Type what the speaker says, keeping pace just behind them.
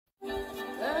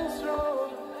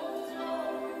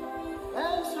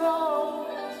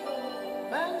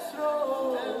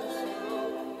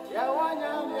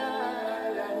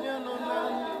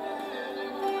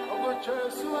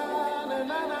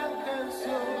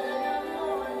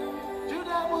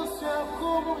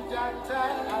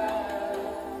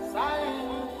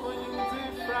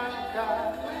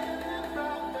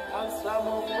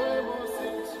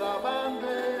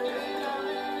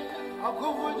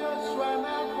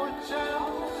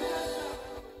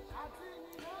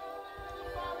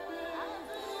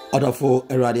Odafo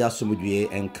Eradia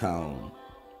Sumudwe encounter.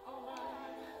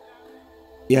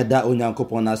 Yada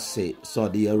Unyankopon ase so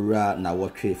the era na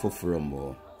watwe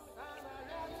foforomo.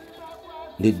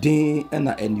 The din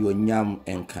ena enyonyam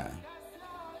enka.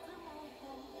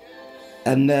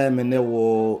 Ene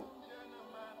menewo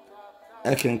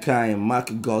ekenkan Mark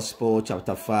Gospel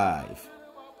chapter 5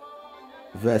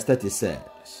 verse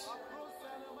 36.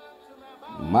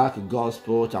 Mark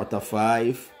Gospel chapter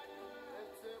 5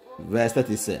 verse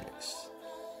 36.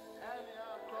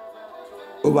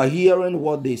 Overhearing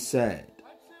what they said,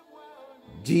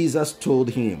 Jesus told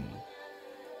him,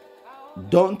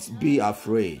 "Don't be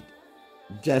afraid,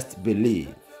 just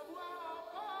believe."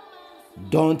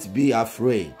 Don't be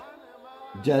afraid,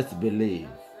 just believe.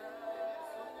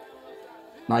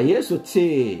 Na Yesu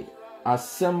te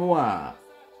asemwa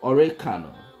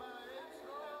orekano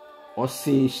o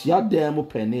se hyiadam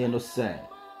pene no se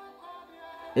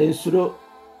ensuro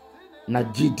na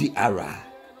gidi ara.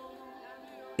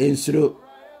 Ensuro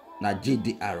na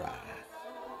gidi ara.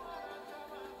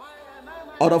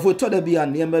 Odofo to da bia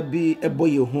niema bi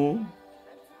eboye ho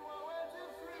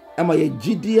ama ye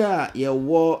gidi a ye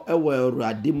wo ewa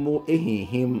Awurade mu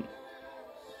ehihim.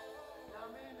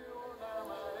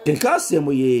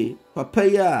 Tenkasem ye papa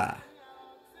ya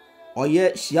oye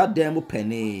hyiadam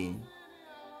pene,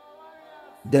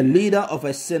 the leader of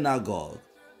a synagogue.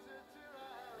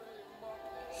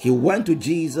 He went to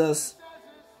Jesus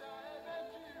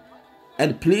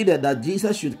and pleaded that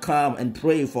Jesus should come and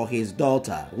pray for his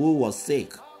daughter who was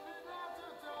sick.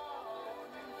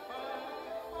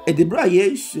 Edibra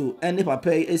Yesu ene papa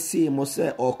esi mo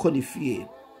se okonifie.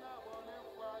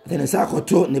 Then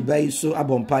sakoto ne baiso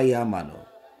abompa ya mano.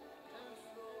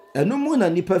 Enu mu na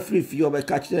nipa free fie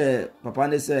obeka kire papa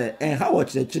ne se ha wo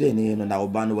kire ni no na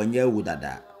oba no wanya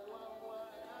wudada.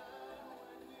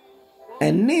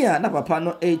 Enia na papa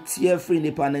no etie free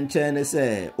nipa ne nchen ne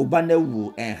se oba na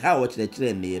wu ha wo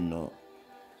kire ni no.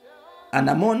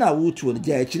 Anamo na wutu no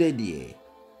ja kire die.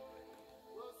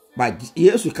 But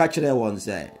Yesu ka kire won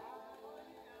say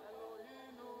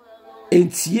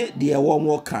entie de won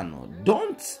wo kano.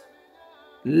 Don't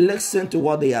listen to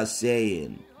what they are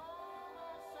saying.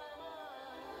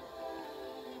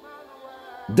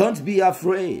 Don't be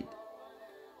afraid,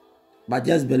 but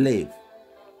just believe.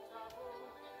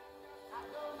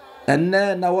 And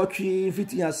then now what we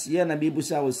fitting as here na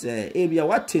bibusa will say, "Ebia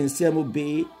what things will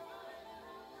be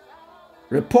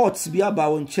reports be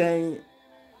about chain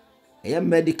a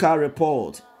medical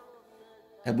report.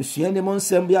 Ebusuan de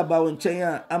monsem be about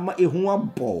chain ama ehu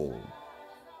abo.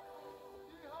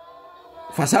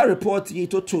 Fasa report yi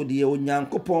to de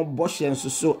Onyankopon boshen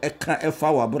so eka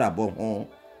efa wa brabo ho.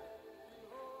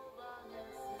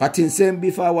 What in same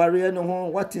before warrior no ho,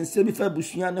 what in same before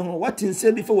bushia no ho, what in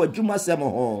same before wajuma sem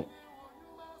ho.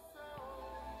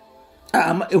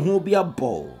 Ama ehu be a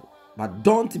ball, but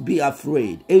don't be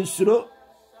afraid. Ensuro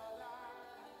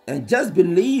and just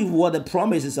believe what the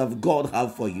promises of God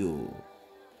have for you.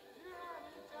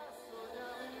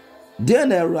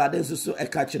 Then I rather so a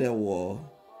catch the war.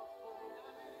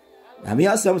 I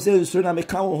mean, some say so na me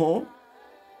kan ho.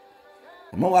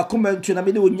 Ama wa comment na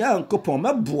me de Onyankopon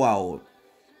meboa.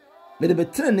 Me de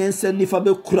betre ne nsa nifa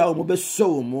be kura mo be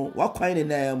so mo wa kwan ne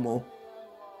na mo.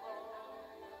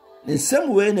 In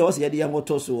some way ne was ye de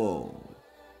amoto so.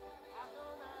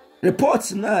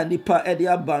 Reports na nipa e de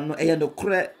aba no e no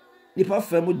kure nipa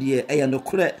famu de e no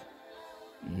kure.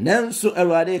 Nanso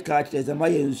Awurade ka kire zama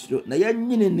ye nsuro na ye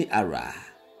nyini ni ara.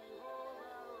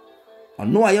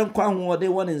 Ono ayen kwa ho de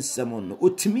won nsem no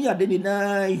otimi ade ni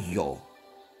na yo.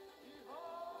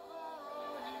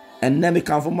 And na me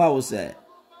kan fo ma wo say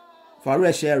fa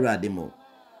re share Awurade mo.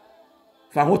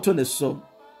 Fa hoto ne so.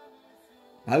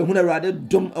 Ba hu na Awurade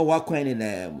dom e wa kwan ni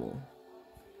na mo.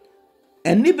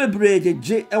 Eni bebre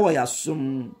je e wa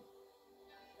yasom.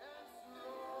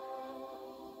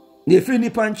 Ne firi ni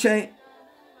panchen.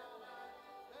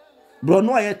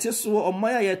 Brono ayetiso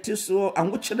omaya ayetiso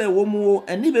anwochele womu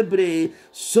eni bebre,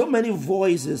 so many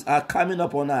voices are coming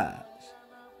up on us.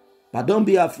 But don't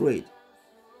be afraid.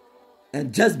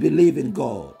 And just believe in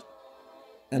God.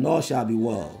 And all shall be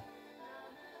well.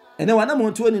 And then wana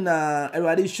muntu ni na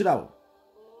Awurade shira.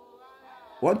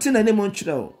 One thing any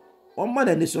muntu. One man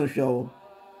any son show.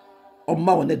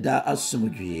 Oma wone da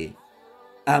asumdwe.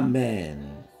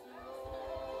 Amen.